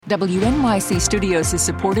WNYC Studios is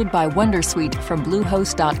supported by Wondersuite from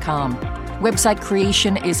Bluehost.com. Website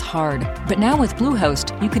creation is hard, but now with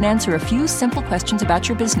Bluehost, you can answer a few simple questions about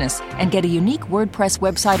your business and get a unique WordPress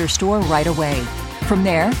website or store right away. From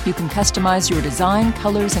there, you can customize your design,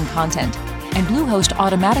 colors, and content. And Bluehost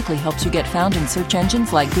automatically helps you get found in search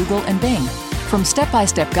engines like Google and Bing. From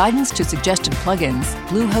step-by-step guidance to suggested plugins,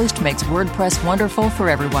 Bluehost makes WordPress wonderful for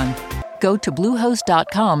everyone. Go to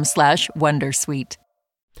bluehost.com/wondersuite.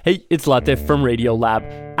 Hey, it's Latif from Radiolab.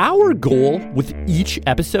 Our goal with each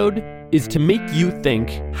episode is to make you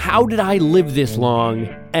think, how did I live this long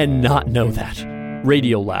and not know that?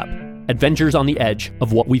 Radiolab, adventures on the edge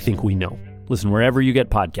of what we think we know. Listen wherever you get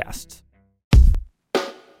podcasts.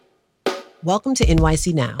 Welcome to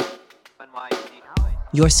NYC Now,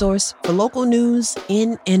 your source for local news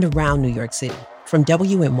in and around New York City from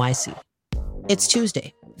WNYC. It's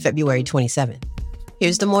Tuesday, February 27th.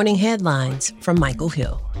 Here's the morning headlines from Michael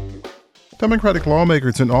Hill. Democratic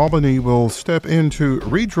lawmakers in Albany will step in to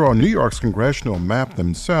redraw New York's congressional map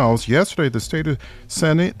themselves. Yesterday, the state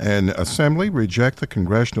Senate and Assembly reject the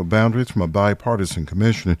congressional boundaries from a bipartisan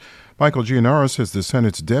commission. Michael Giannaro says the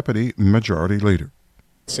Senate's deputy majority leader.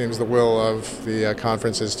 It seems the will of the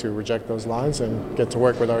conference is to reject those lines and get to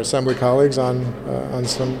work with our Assembly colleagues on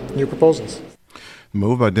some new proposals. The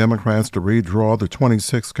move by Democrats to redraw the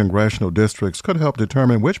 26 congressional districts could help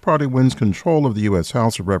determine which party wins control of the U.S.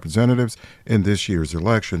 House of Representatives in this year's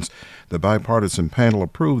elections. The bipartisan panel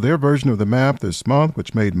approved their version of the map this month,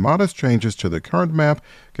 which made modest changes to the current map,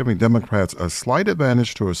 giving Democrats a slight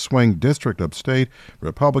advantage to a swing district upstate.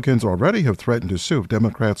 Republicans already have threatened to sue if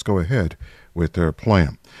Democrats go ahead with their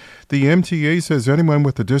plan. The MTA says anyone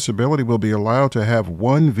with a disability will be allowed to have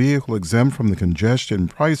one vehicle exempt from the congestion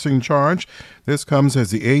pricing charge. This comes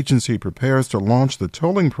as the agency prepares to launch the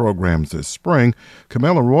tolling programs this spring.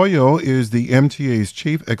 Camilo Arroyo is the MTA's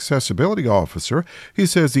chief accessibility officer. He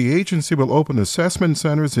says the agency will open assessment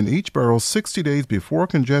centers in each borough 60 days before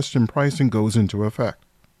congestion pricing goes into effect.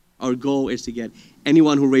 Our goal is to get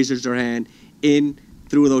anyone who raises their hand in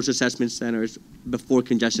through those assessment centers before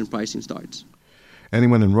congestion pricing starts.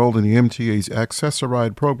 Anyone enrolled in the MTA's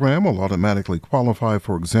Access-a-Ride program will automatically qualify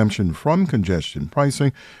for exemption from congestion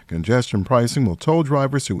pricing. Congestion pricing will toll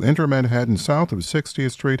drivers who enter Manhattan south of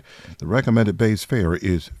 60th Street. The recommended base fare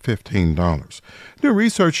is $15. New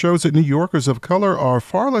research shows that New Yorkers of color are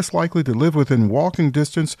far less likely to live within walking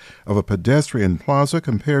distance of a pedestrian plaza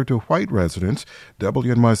compared to white residents.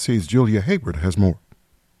 WNYC's Julia Hayward has more.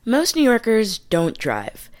 Most New Yorkers don't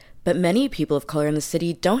drive. But many people of color in the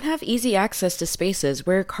city don't have easy access to spaces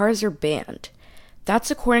where cars are banned.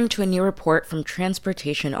 That's according to a new report from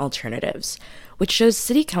Transportation Alternatives, which shows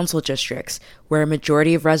city council districts where a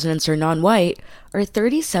majority of residents are non-white are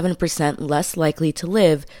 37% less likely to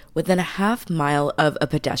live within a half mile of a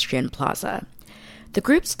pedestrian plaza. The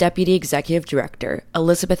group's deputy executive director,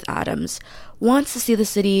 Elizabeth Adams, wants to see the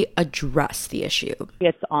city address the issue.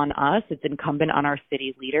 It's on us, it's incumbent on our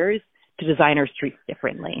city leaders to design our streets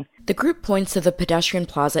differently. The group points to the pedestrian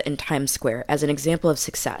plaza in Times Square as an example of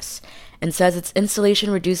success and says its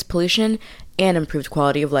installation reduced pollution and improved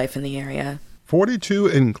quality of life in the area. 42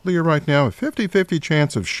 and clear right now, a 50-50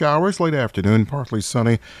 chance of showers late afternoon, partly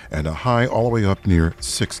sunny, and a high all the way up near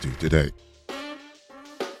 60 today.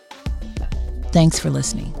 Thanks for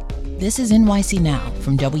listening. This is NYC Now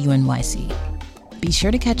from WNYC. Be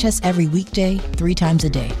sure to catch us every weekday, 3 times a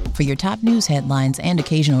day, for your top news headlines and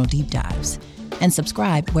occasional deep dives. And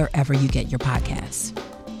subscribe wherever you get your podcasts.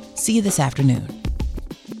 See you this afternoon.